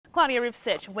Claudia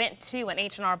Rupcich went to an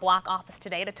H&R Block office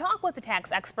today to talk with the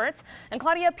tax experts. And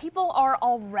Claudia, people are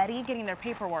already getting their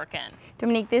paperwork in.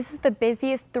 Dominique, this is the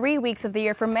busiest 3 weeks of the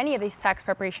year for many of these tax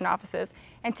preparation offices.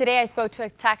 And today I spoke to a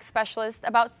tax specialist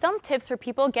about some tips for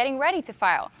people getting ready to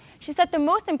file. She said the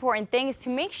most important thing is to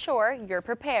make sure you're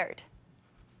prepared.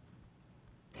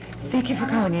 Thank you for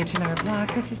calling H&R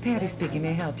Block. This is Patty speaking. May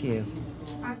I help you?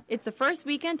 It's the first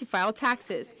weekend to file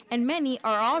taxes, and many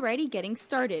are already getting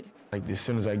started. As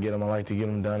soon as I get them, I like to get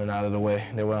them done and out of the way.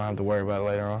 That way I don't have to worry about it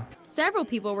later on. Several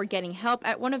people were getting help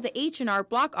at one of the H&R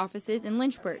Block offices in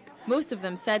Lynchburg. Most of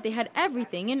them said they had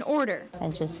everything in order.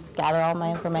 And just gather all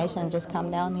my information and just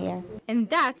come down here. And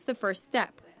that's the first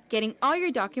step, getting all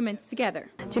your documents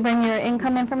together. Did you bring your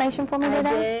income information for me today?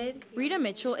 I did. Rita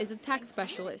Mitchell is a tax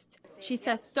specialist. She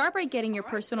says start by getting your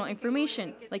personal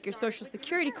information, like your social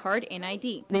security card and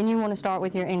ID. Then you want to start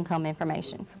with your income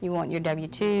information. You want your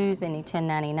W-2s, any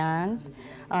 1099s.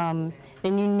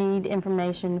 Then you need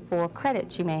information for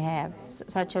credits you may have,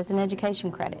 such as an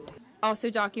education credit. Also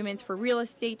documents for real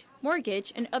estate,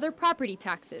 mortgage, and other property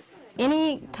taxes.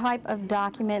 Any type of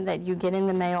document that you get in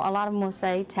the mail, a lot of them will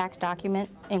say tax document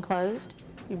enclosed.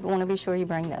 You want to be sure you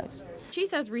bring those. She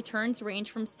says returns range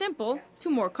from simple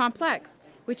to more complex,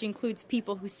 which includes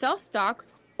people who sell stock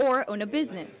or own a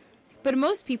business. But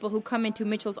most people who come into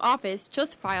Mitchell's office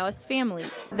just file as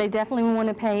families. They definitely want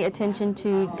to pay attention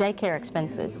to daycare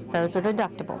expenses. Those are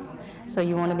deductible. So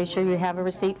you want to be sure you have a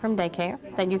receipt from daycare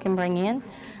that you can bring in.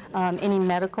 Any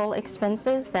medical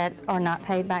expenses that are not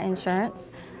paid by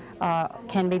insurance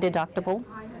can be deductible.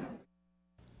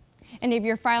 And if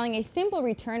you're filing a simple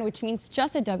return, which means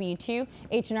just a W-2,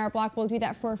 H&R Block will do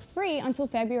that for free until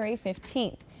February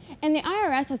 15th. And the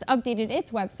IRS has updated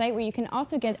its website where you can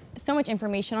also get so much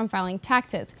information on filing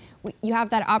taxes. You have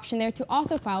that option there to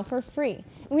also file for free.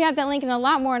 And we have that link and a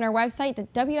lot more on our website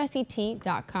at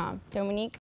WSET.com. Dominique?